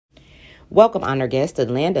Welcome, honored guests, to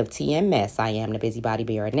the land of TMS. I am the Busybody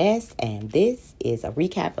Baroness, and this is a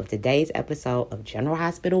recap of today's episode of General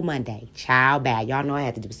Hospital Monday. Child bad. Y'all know I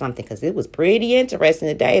had to do something because it was pretty interesting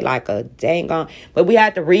today, like a dang on. But we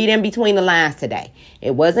had to read in between the lines today.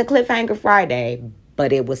 It wasn't Cliffhanger Friday,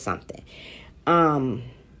 but it was something.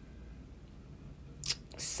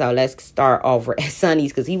 So let's start over at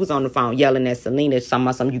Sonny's because he was on the phone yelling at Selena.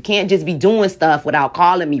 Something. You can't just be doing stuff without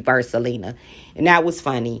calling me first, Selena. And that was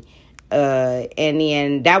funny. And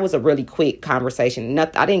then that was a really quick conversation.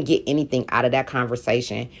 I didn't get anything out of that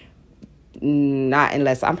conversation. Not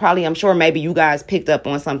unless I'm sure maybe you guys picked up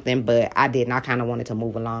on something, but I didn't. I kind of wanted to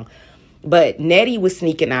move along. But Nettie was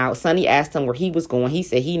sneaking out. Sonny asked him where he was going. He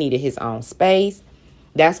said he needed his own space.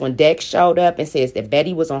 That's when Dex showed up and says that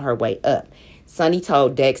Betty was on her way up. Sonny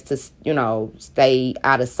told Dex to, stay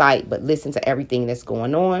out of sight, but listen to everything that's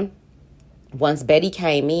going on. Once Betty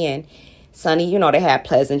came in, Sonny, they had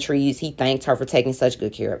pleasantries. He thanked her for taking such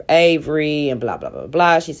good care of Avery and blah, blah, blah,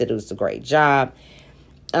 blah. She said it was a great job.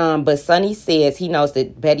 But Sonny says he knows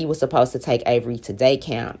that Betty was supposed to take Avery to day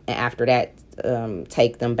camp. And after that,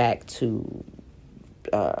 take them back to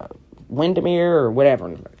Windermere or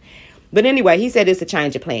whatever. But anyway, he said it's a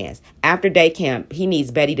change of plans. After day camp, he needs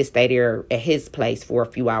Betty to stay there at his place for a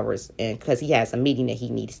few hours because he has a meeting that he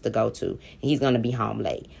needs to go to. And he's going to be home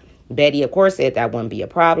late. Betty, of course, said that wouldn't be a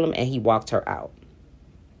problem, and he walked her out.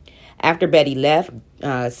 After Betty left,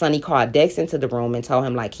 Sonny called Dex into the room and told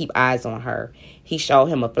him, keep eyes on her. He showed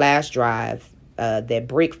him a flash drive that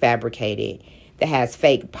Brick fabricated that has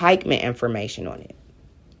fake pikeman information on it.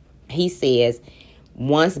 He says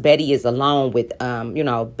once Betty is alone with,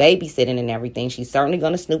 babysitting and everything, she's certainly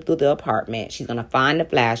going to snoop through the apartment. She's going to find the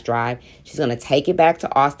flash drive. She's going to take it back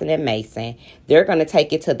to Austin and Mason. They're going to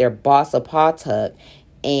take it to their boss, Paul Tuck.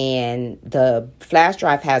 And the flash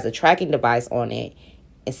drive has a tracking device on it.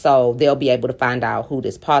 And so they'll be able to find out who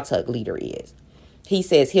this Paul Tuck leader is. He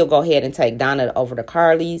says he'll go ahead and take Donna over to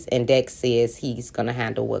Carly's. And Dex says he's going to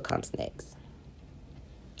handle what comes next.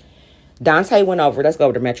 Dante went over. Let's go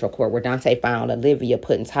over to Metro Court where Dante found Olivia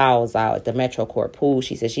putting towels out at the Metro Court pool.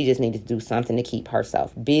 She said she just needed to do something to keep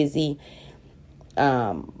herself busy.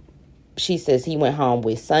 She says he went home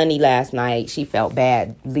with Sonny last night. She felt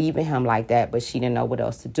bad leaving him like that, but she didn't know what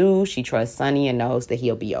else to do. She trusts Sonny and knows that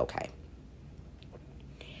he'll be okay.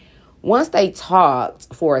 Once they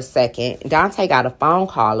talked for a second, Dante got a phone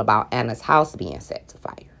call about Anna's house being set to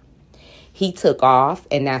fire. He took off,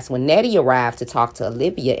 and that's when Nettie arrived to talk to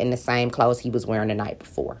Olivia in the same clothes he was wearing the night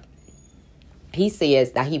before. He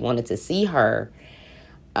says that he wanted to see her,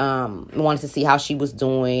 wanted to see how she was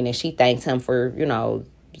doing, and she thanked him for,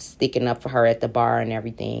 sticking up for her at the bar and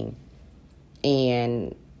everything.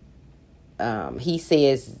 And he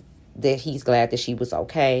says that he's glad that she was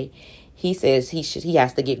okay. He says he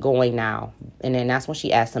has to get going now. And then that's when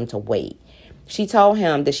she asked him to wait. She told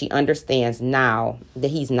him that she understands now that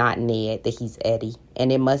he's not Ned, that he's Eddie.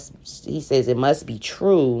 And he says it must be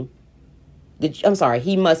true.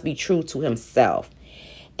 He must be true to himself.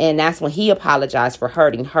 And that's when he apologized for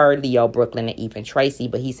hurting her, Leo, Brooklyn, and even Tracy.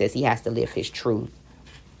 But he says he has to live his truth.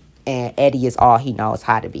 And Eddie is all he knows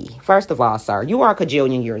how to be. First of all, sir, you are a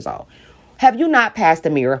cajillion years old. Have you not passed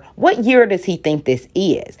the mirror? What year does he think this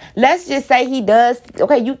is? Let's just say he does.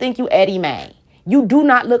 Okay, you think you Eddie May. You do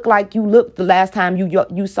not look like you looked the last time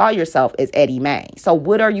you saw yourself as Eddie May. So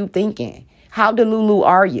what are you thinking? How delulu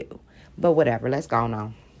are you? But whatever, let's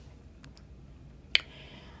go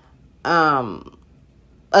on.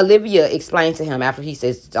 Olivia explained to him after he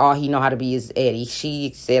says all he know how to be is Eddie.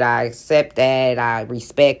 She said, I accept that, I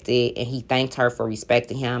respect it, and he thanked her for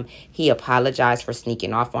respecting him. He apologized for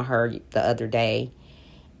sneaking off on her the other day.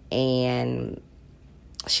 And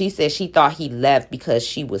she said she thought he left because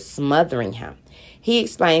she was smothering him. He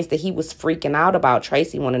explains that he was freaking out about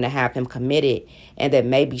Tracy wanting to have him committed and that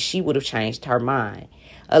maybe she would have changed her mind.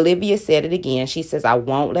 Olivia said it again. She says, I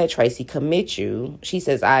won't let Tracy commit you. She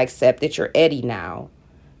says, I accept that you're Eddie now.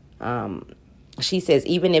 She says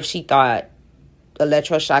even if she thought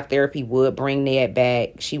electroshock therapy would bring Ned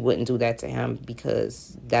back, she wouldn't do that to him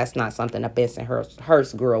because that's not something a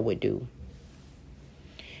Bensonhurst girl would do.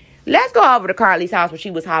 Let's go over to Carly's house where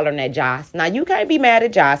she was hollering at Joss. Now, you can't be mad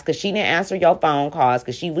at Joss because she didn't answer your phone calls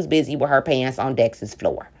because she was busy with her pants on Dex's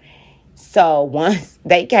floor. So once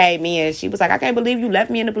they came in, she was like, I can't believe you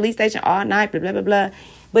left me in the police station all night, blah, blah, blah, blah.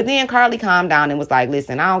 But then Carly calmed down and was like,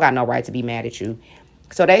 listen, I don't got no right to be mad at you.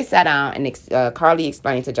 So they sat down and Carly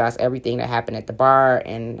explained to Joss everything that happened at the bar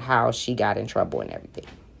and how she got in trouble and everything.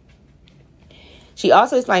 She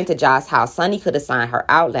also explained to Joss how Sonny could have signed her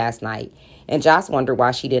out last night, and Joss wondered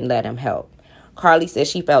why she didn't let him help. Carly says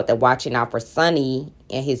she felt that watching out for Sonny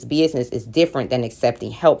and his business is different than accepting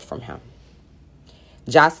help from him.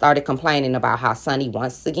 Josh started complaining about how Sonny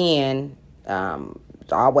once again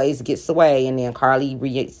always gets away, and then Carly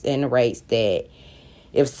reiterates that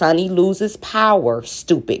if Sonny loses power,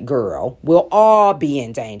 stupid girl, we'll all be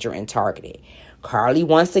in danger and targeted. Carly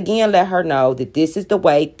once again let her know that this is the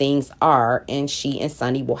way things are, and she and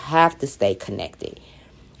Sonny will have to stay connected.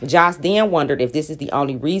 Josh then wondered if this is the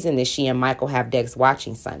only reason that she and Michael have Dex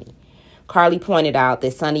watching Sonny. Carly pointed out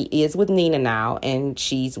that Sonny is with Nina now, and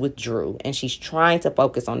she's with Drew, and she's trying to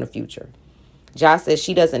focus on the future. Josh says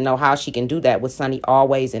she doesn't know how she can do that with Sonny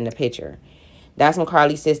always in the picture. That's when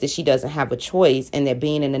Carly says that she doesn't have a choice and that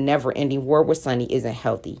being in a never-ending war with Sonny isn't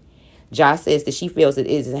healthy. Josh says that she feels it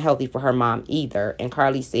isn't healthy for her mom either, and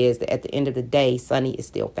Carly says that at the end of the day, Sonny is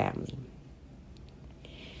still family.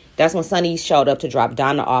 That's when Sonny showed up to drop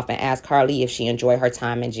Donna off and ask Carly if she enjoyed her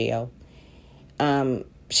time in jail.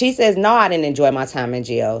 She says, no, I didn't enjoy my time in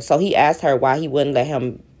jail. So he asked her why she wouldn't let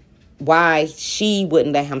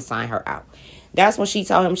him sign her out. That's when she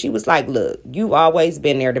told him, she was like, look, you've always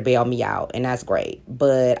been there to bail me out, and that's great,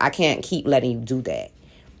 but I can't keep letting you do that.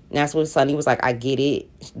 And that's when Sonny was like, I get it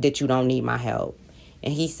that you don't need my help.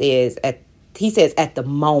 And he says at the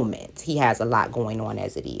moment he has a lot going on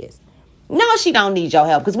as it is. No, she don't need your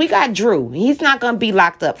help because we got Drew. He's not going to be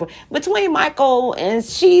locked up. Between Michael and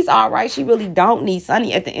she's all right. She really don't need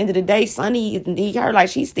Sonny. At the end of the day, Sonny need her like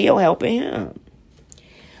she's still helping him.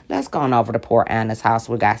 Let's go on over to poor Anna's house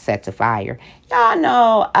where it got set to fire. Y'all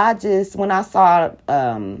know, when I saw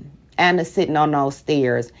Anna sitting on those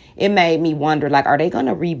stairs, it made me wonder, like, are they going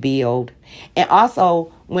to rebuild? And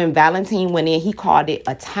also, when Valentine went in, he called it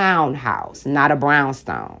a townhouse, not a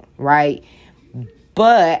brownstone, right?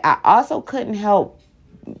 But I also couldn't help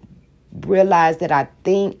realize that I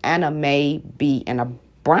think Anna may be in a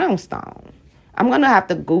brownstone. I'm going to have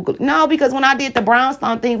to Google. No, because when I did the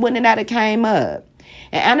brownstone thing, wouldn't that have came up?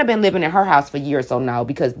 And Anna been living in her house for years, so no,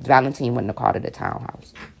 because Valentine wouldn't have called it a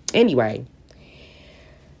townhouse. Anyway,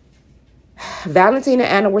 Valentine and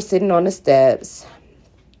Anna were sitting on the steps.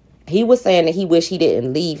 He was saying that he wished he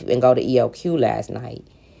didn't leave and go to ELQ last night.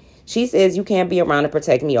 She says, you can't be around to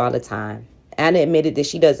protect me all the time. Anna admitted that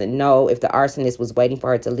she doesn't know if the arsonist was waiting for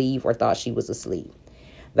her to leave or thought she was asleep.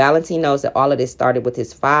 Valentine knows that all of this started with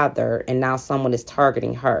his father, and now someone is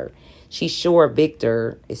targeting her. She's sure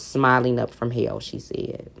Victor is smiling up from hell, she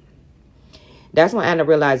said. That's when Anna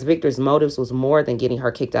realized Victor's motives was more than getting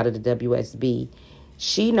her kicked out of the WSB.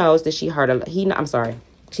 She knows that she hurt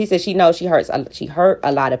She said she knows she hurt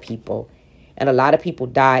a lot of people, and a lot of people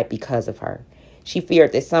died because of her. She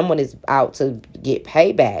feared that someone is out to get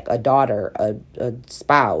payback, a daughter, a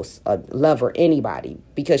spouse, a lover, anybody,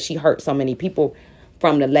 because she hurt so many people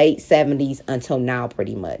from the late 70s until now,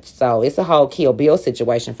 pretty much. So it's a whole Kill Bill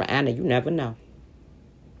situation for Anna. You never know.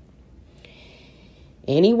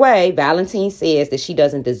 Anyway, Valentine says that she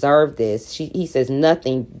doesn't deserve this. He says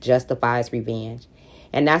nothing justifies revenge.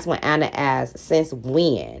 And that's when Anna asks, since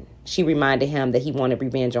when? She reminded him that he wanted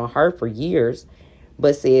revenge on her for years,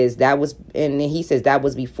 but says that was, and he says that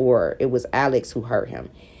was before it was Alex who hurt him.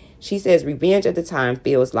 She says revenge at the time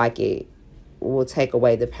feels like it will take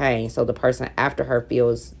away the pain, so the person after her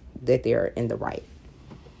feels that they're in the right.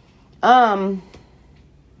 I'm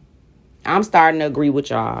starting to agree with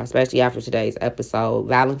y'all, especially after today's episode.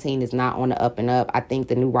 Valentine is not on the up and up. I think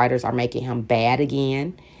the new writers are making him bad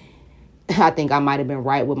again. I think I might have been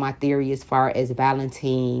right with my theory as far as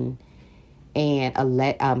Valentine and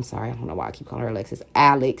I'm sorry, I don't know why I keep calling her Alexis.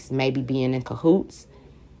 Alex maybe being in cahoots.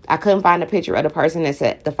 I couldn't find a picture of the person that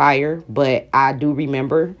set the fire, but I do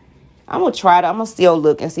remember. I'm going to still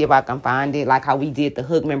look and see if I can find it, like how we did the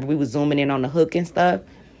hook. Remember, we was zooming in on the hook and stuff.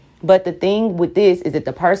 But the thing with this is that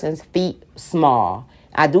the person's feet small.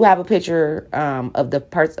 I do have a picture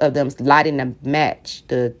of them lighting the match,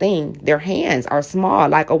 the thing. Their hands are small,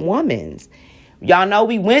 like a woman's. Y'all know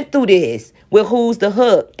we went through this with Who's the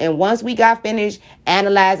Hook. And once we got finished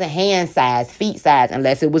analyzing hand size, feet size,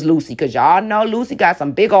 unless it was Lucy. Because y'all know Lucy got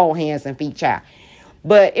some big old hands and feet, child.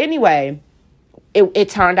 But anyway, it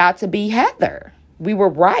turned out to be Heather. We were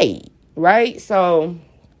right? So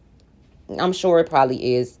I'm sure it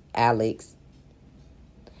probably is Alex.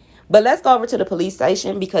 But let's go over to the police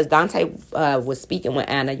station because Dante was speaking with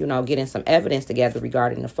Anna, getting some evidence together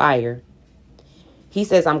regarding the fire. He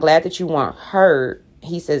says, I'm glad that you weren't hurt.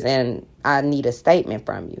 He says, and I need a statement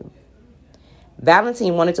from you.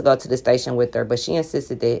 Valentine wanted to go to the station with her, but she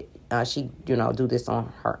insisted that she, do this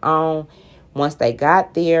on her own. Once they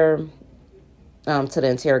got there to the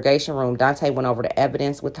interrogation room, Dante went over the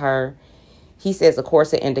evidence with her. He says, of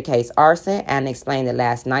course, it indicates arson. Anna explained that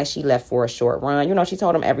last night she left for a short run. You know, she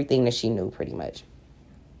told him everything that she knew pretty much.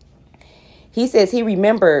 He says he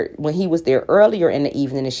remembered when he was there earlier in the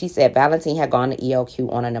evening and she said Valentine had gone to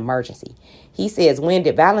ELQ on an emergency. He says, when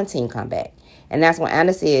did Valentine come back? And that's when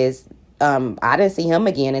Anna says, I didn't see him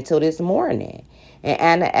again until this morning. And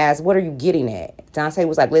Anna asked, what are you getting at? Dante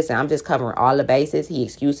was like, listen, I'm just covering all the bases. He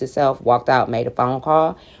excused himself, walked out, made a phone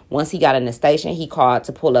call. Once he got in the station, he called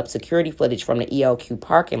to pull up security footage from the ELQ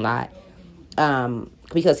parking lot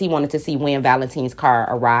because he wanted to see when Valentine's car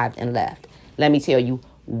arrived and left. Let me tell you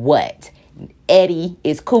what. Eddie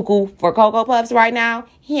is cuckoo for Cocoa Puffs right now.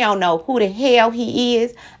 He don't know who the hell he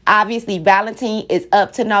is. Obviously, Valentine is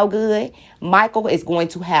up to no good. Michael is going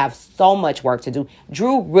to have so much work to do.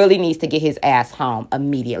 Drew really needs to get his ass home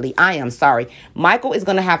immediately. I am sorry. Michael is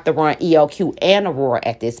going to have to run ELQ and Aurora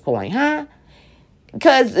at this point, huh?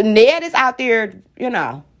 Because Ned is out there, you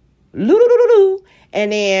know,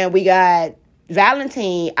 and then we got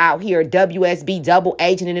Valentine out here, WSB, double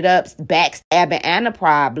agenting it up, backstabbing Anna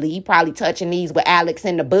probably touching these with Alex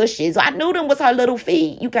in the bushes. I knew them was her little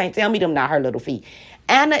feet. You can't tell me them not her little feet.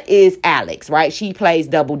 Anna is Alex, right? She plays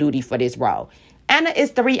double duty for this role. Anna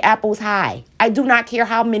is 3 apples high. I do not care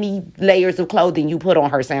how many layers of clothing you put on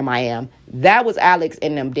her, Sam I am. That was Alex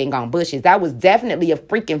in them ding on bushes. That was definitely a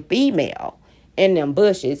freaking female in them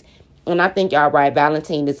bushes. And I think y'all right,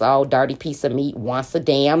 Valentine is all dirty piece of meat once a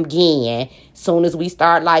damn again. Soon as we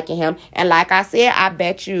start liking him. And like I said, I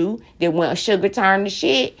bet you that when Sugar turned to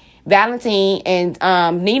shit, Valentine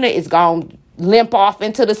and Nina is going to limp off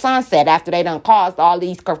into the sunset after they done caused all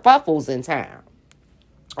these kerfuffles in town.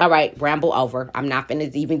 All right, ramble over. I'm not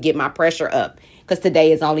finna even get my pressure up because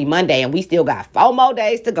today is only Monday and we still got 4 more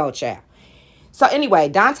days to go, child. So anyway,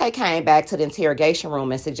 Dante came back to the interrogation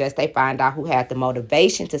room and suggests they find out who had the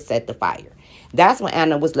motivation to set the fire. That's when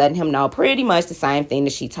Anna was letting him know pretty much the same thing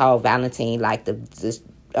that she told Valentine, like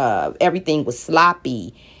everything was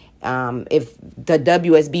sloppy. If the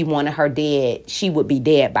WSB wanted her dead, she would be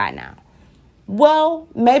dead by now. Well,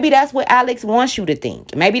 maybe that's what Alex wants you to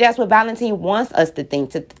think. Maybe that's what Valentine wants us to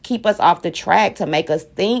think, to keep us off the track, to make us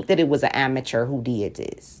think that it was an amateur who did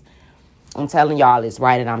this. I'm telling y'all it's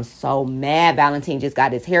right, and I'm so mad. Valentine just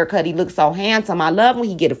got his haircut. He looks so handsome. I love when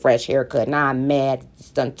he get a fresh haircut. Now I'm mad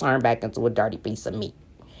he's done turned back into a dirty piece of meat.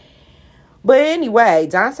 But anyway,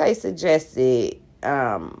 Dante suggested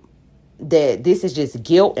that this is just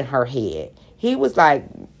guilt in her head. He was like,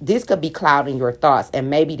 this could be clouding your thoughts, and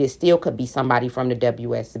maybe this still could be somebody from the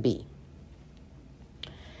WSB.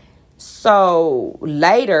 So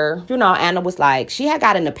later, you know, Anna was like, she had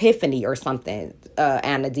got an epiphany or something,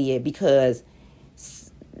 Anna did, because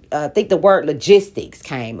I think the word logistics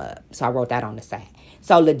came up. So I wrote that on the side.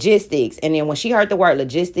 So logistics. And then when she heard the word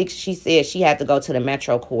logistics, she said she had to go to the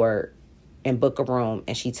Metro Court and book a room,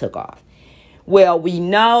 and she took off. Well, we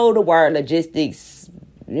know the word logistics,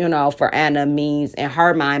 you know, for Anna means in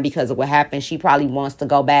her mind, because of what happened, she probably wants to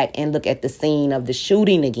go back and look at the scene of the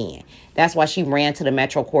shooting again. That's why she ran to the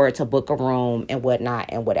Metro Court to book a room and whatnot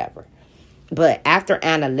and whatever. But after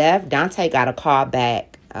Anna left, Dante got a call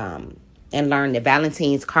back and learned that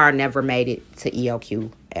Valentine's car never made it to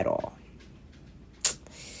ELQ at all.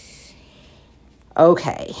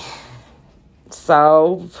 Okay.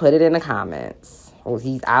 So put it in the comments. Oh,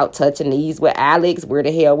 he's out touching these with Alex. Where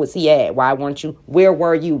the hell was he at? Why weren't you? Where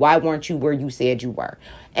were you? Why weren't you where you said you were?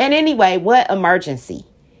 And anyway, what emergency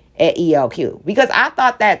at ELQ? Because I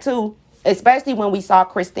thought that too, especially when we saw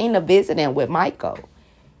Christina visiting with Michael.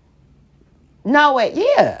 No,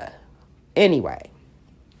 yeah. Anyway.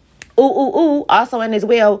 Also in as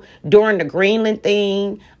well, during the Greenland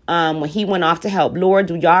thing, when he went off to help Laura,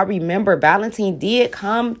 do y'all remember Valentine did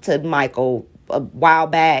come to Michael a while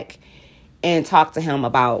back and talk to him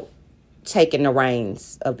about taking the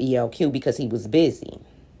reins of ELQ because he was busy.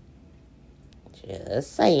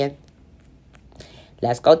 Just saying.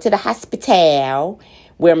 Let's go to the hospital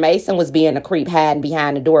where Mason was being a creep, hiding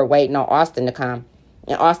behind the door, waiting on Austin to come.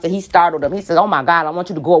 And Austin, he startled him. He said, oh my God, I want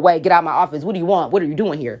you to go away. Get out of my office. What do you want? What are you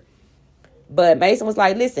doing here? But Mason was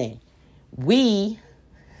like, listen, let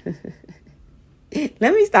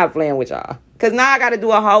me stop playing with y'all. Because now I got to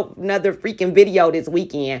do another freaking video this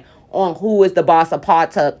weekend on who is the boss of Paw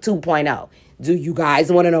Tuck 2.0. Do you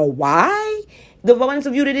guys want to know why? The ones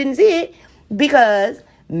of you that didn't see it. Because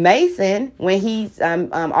Mason, when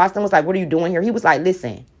Austin was like, what are you doing here? He was like,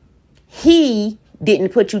 listen, he didn't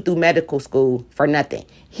put you through medical school for nothing.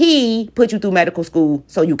 He put you through medical school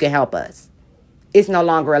so you can help us. It's no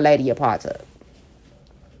longer a lady of Paw Tuck.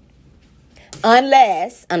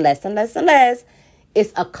 Unless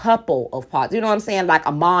it's a couple of Paw. You know what I'm saying? Like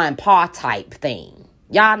a Ma and Pa type thing.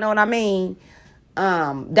 Y'all know what I mean?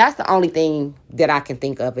 That's the only thing that I can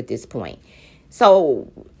think of at this point.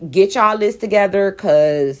 So get y'all list together,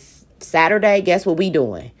 because Saturday, guess what we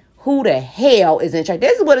doing? Who the hell is in charge?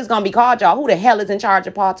 This is what it's gonna be called, y'all. Who the hell is in charge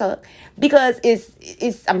of Paul Tuck? Because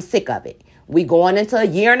I'm sick of it. We going into a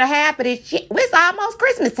year and a half of this shit. It's almost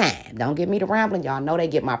Christmas time. Don't get me to rambling. Y'all know they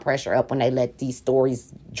get my pressure up when they let these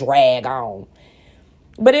stories drag on.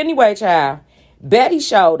 But anyway, child, Betty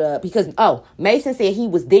showed up because, Mason said he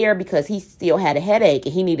was there because he still had a headache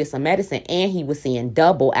and he needed some medicine, and he was seeing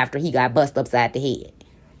double after he got bust upside the head.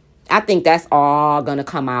 I think that's all going to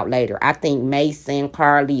come out later. I think Mason,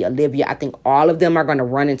 Carly, Olivia, I think all of them are going to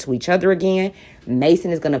run into each other again.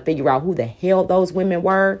 Mason is going to figure out who the hell those women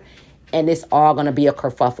were, and it's all going to be a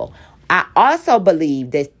kerfuffle. I also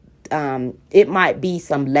believe that it might be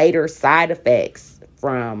some later side effects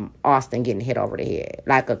from Austin getting hit over the head,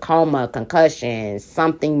 like a coma, concussion.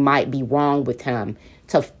 Something might be wrong with him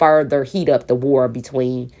to further heat up the war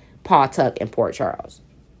between Paul Tuck and Port Charles.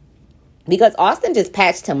 Because Austin just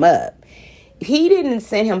patched him up. He didn't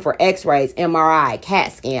send him for x-rays, MRI,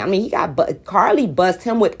 CAT scan. I mean, Carly bust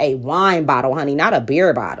him with a wine bottle, honey, not a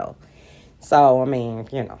beer bottle. So, I mean,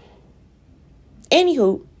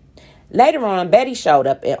 Anywho, later on, Betty showed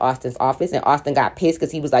up at Austin's office, and Austin got pissed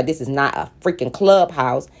because he was like, this is not a freaking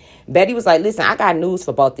clubhouse. Betty was like, listen, I got news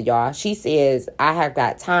for both of y'all. She says, I have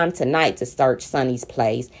got time tonight to search Sonny's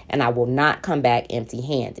place, and I will not come back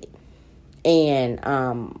empty-handed. And,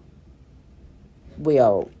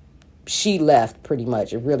 she left pretty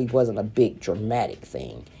much. It really wasn't a big dramatic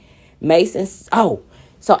thing. Mason So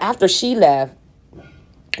after she left,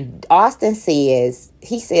 Mason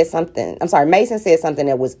said something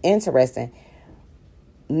that was interesting.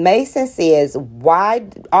 Mason says,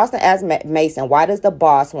 Austin asked Mason, why does the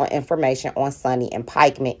boss want information on Sonny and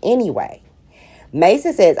Pikeman anyway?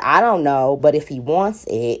 Mason says, I don't know, but if he wants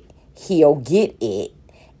it, he'll get it,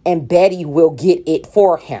 and Betty will get it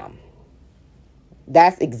for him.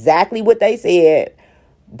 That's exactly what they said.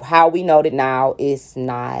 How we know that now it's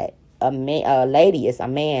not a lady, it's a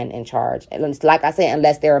man in charge. And like I said,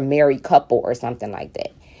 unless they're a married couple or something like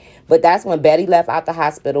that. But that's when Betty left out the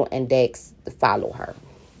hospital and Dex followed her.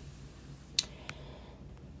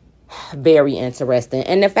 Very interesting.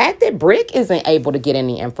 And the fact that Brick isn't able to get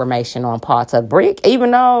any information on Paul Tuck. Brick,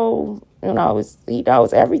 even though, he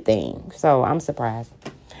knows everything. So I'm surprised.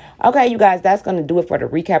 Okay, you guys, that's going to do it for the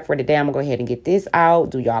recap for today. I'm going to go ahead and get this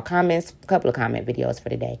out. Do y'all comments, a couple of comment videos for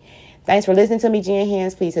today. Thanks for listening to me, Jen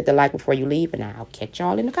Hands. Please hit the like before you leave, and I'll catch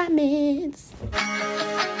y'all in the comments.